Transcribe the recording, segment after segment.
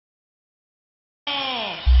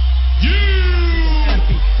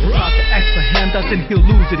turns out then he'll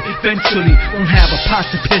lose it eventually. Won't have a pot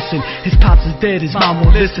to piss in. His pops is dead, his mom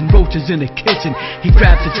won't listen. Roaches in the kitchen. He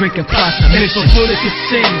grabs a drink and plots a mission. If a bullet could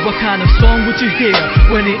sing, what kind of song would you hear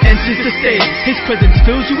when he enters the stage? His presence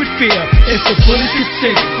fills you with fear. If a bullet could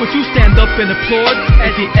sing, would you stand up and applaud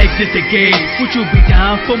as he exits the gate? Would you be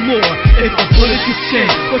down for more? If a bullet could sing,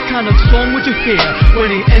 what kind of song would you hear when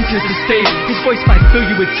he enters the stage? His voice might fill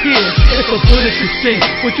you with tears. If a bullet could sing,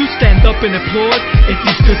 would you stand up and applaud? If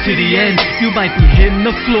you stood to the end, you might be hitting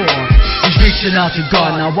the floor. He's reaching out to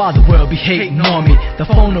God now while the world be hating on me. The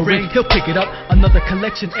phone will ring, he'll pick it up. Another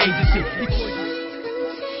collection agency.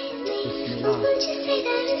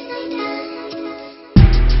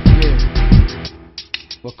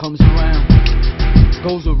 What comes around,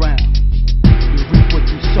 goes around. You reap what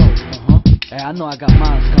you sow, Hey, I know I got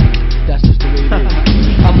mines coming, that's just the way it is.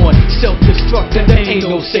 I'm on self-destruct and there ain't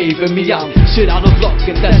no saving me. I'm shit out of luck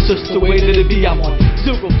and that's just the way that it be. I'm on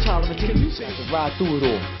zero tolerance, can you say to ride through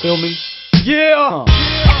it all, feel me? Yeah!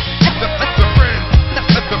 That's the friend,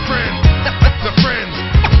 that's the friend, that's the friend.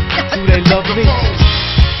 Do they love me?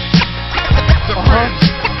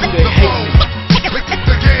 Do they hate me?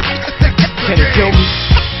 Can they kill me?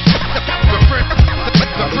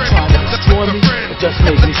 Are they trying to destroy me or just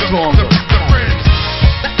make me stronger?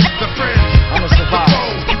 I'ma survive.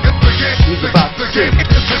 He's about to skip.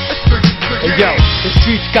 Hey yo, the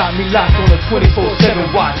streets got me locked on a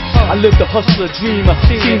 24/7 watch. I live the hustler dream, a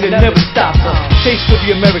scene that never stops. A chase for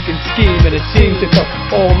the American scheme, and it seems that the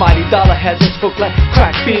almighty dollar has us hooked like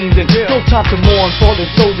crack fiends. And no time to mourn fallen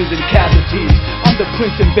soldiers and casualties. I'm the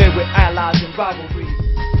prince in bed with allies and rivalries.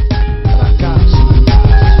 But I got you.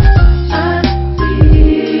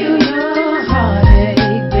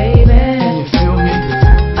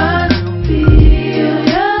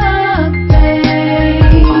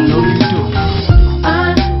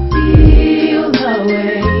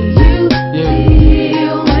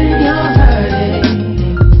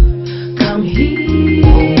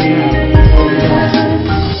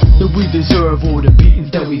 Deserve all the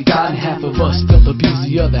beatings that we got, and half of us still abuse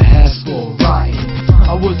the other half for right.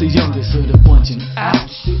 I was the youngest of the bunch and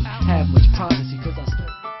ouch, didn't have much privacy cause I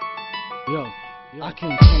still I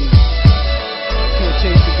can't change. Can't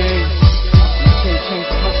change the game. I can't change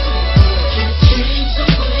the hustle. Can't change the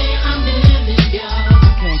way I'm living, y'all.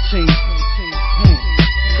 Can't change.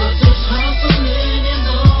 Cause it's hustling and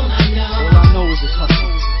all I know. All I know is it's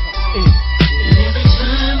hustle. And every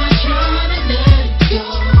time I try to let it go,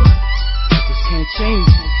 can't change.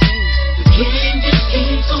 the game just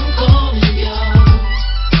keeps on calling, y'all.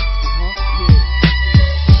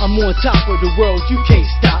 I'm on top of the world, you can't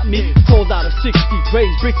stop me. Called out of 60 grave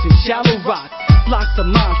bricks and shallow rock. Blocks of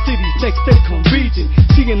mine, cities next to come region.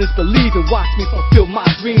 Seeing is believing, watch me fulfill my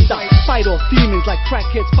dreams. I fight off demons like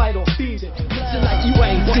crackheads fight off fiends. It's like you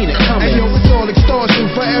ain't seen it coming. Hey yo, it's all extortion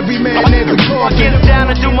for every man there's a cause. I get down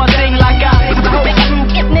and do my thing like I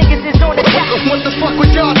niggas is on the top. What the fuck was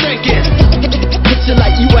y'all thinking? Picture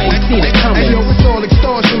like you ain't seen it coming. Hey yo, it's all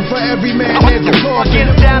extortion for every man there's a cause. I get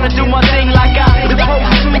down and do my thing like I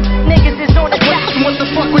niggas is on the top. What the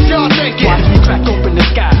fuck was y'all thinking? Watch me crack open the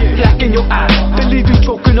sky, black in your eyes. Then leave you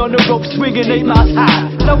choking on the rope, swinging 8 miles high.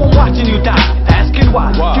 Now I'm watching you die, asking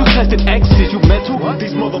why. You tested X, is you mental?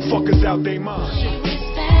 These motherfuckers out they mind.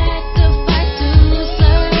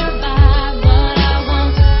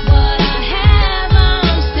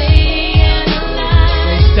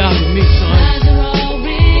 Stopping me, son.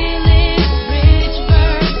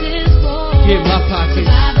 Get my pockets.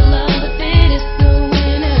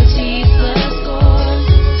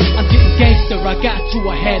 I'm getting gangster, I got to,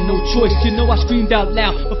 I had no choice. You know I screamed out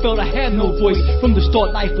loud, but felt I had no voice. From the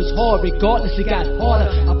start, life was hard, regardless it got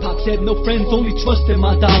harder. My pop said no friends, only trust in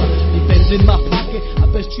my dollar. Defends in my pocket,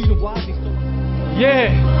 I best treat them wisely.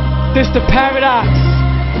 Yeah, this the paradox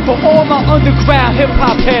for all my underground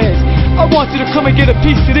hip-hop heads. I want you to come and get a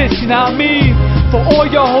piece of this, you know what I mean? For all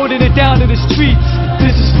y'all holding it down in the streets,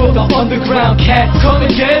 this is for the underground cats. Come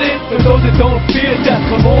and get it. For those that don't fear death,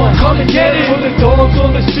 come on, come and get it. For the dogs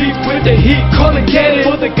on the street with the heat, come and get it.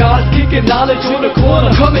 For the guys kicking knowledge on the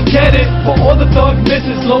corner, come and get it. For all the thug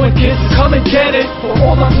misses, blowing kisses, come and get it. For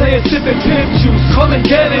all my players sipping pimp juice, come and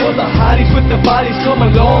get it. For the hotties with the bodies, come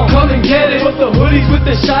along, come and get it. For the hoodies with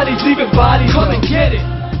the shotties leaving bodies, come and get it.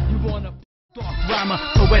 Dark rhymer,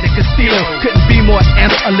 poetic as steel. Couldn't be more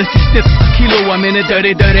amped unless you sniff a kilo. I'm in it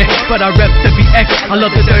dirty, but I rep the BX. I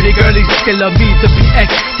love the dirty girlies, they love me, the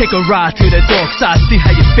BX. Take a ride to the dark side, see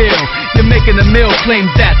how you feel. You're making a meal,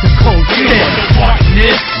 claim that's a cold deal. You don't want no part in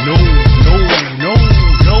this? No.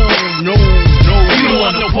 You don't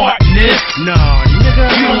want no part in this? Nah,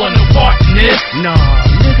 nigga. You don't want no part in this? Nah,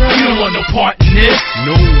 nigga. You don't want no part in this?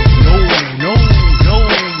 No.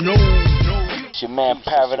 It's your man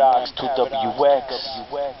Paradox 2WX.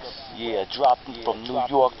 Yeah, dropping from New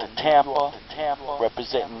York to Tampa,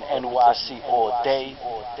 representing NYC all day,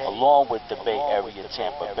 along with the Bay Area,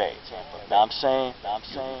 Tampa Bay. Now I'm saying,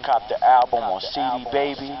 you can cop the album on CD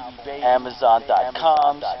Baby,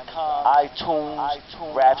 Amazon.com,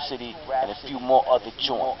 iTunes, Rhapsody, and a few more other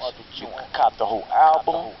joints. You can cop the whole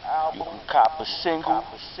album, you can cop a single,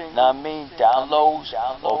 know what I mean, downloads,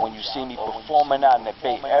 or when you see me performing out in the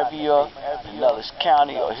Bay Area, Pinellas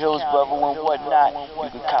County or Hillsborough and whatnot, you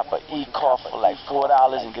can cop an e-card for like $4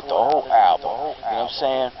 and get the whole album. You know what I'm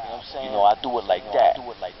saying? You know, I do it like that.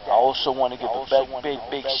 I also want to give a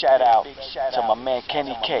big shout out to my man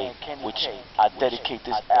Kenny K, which I dedicate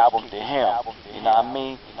this album to him. You know what I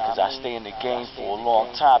mean? Because I stay in the game for a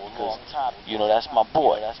long time because, you know, that's my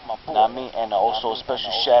boy. You know what I mean? And also a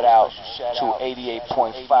special shout out to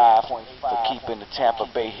 88.5 for keeping the Tampa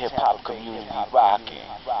Bay hip-hop community rocking.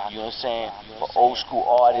 You know what I'm saying? For old school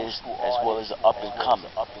artists as well as up and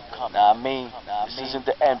coming. Now I mean, this isn't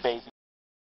the end, baby.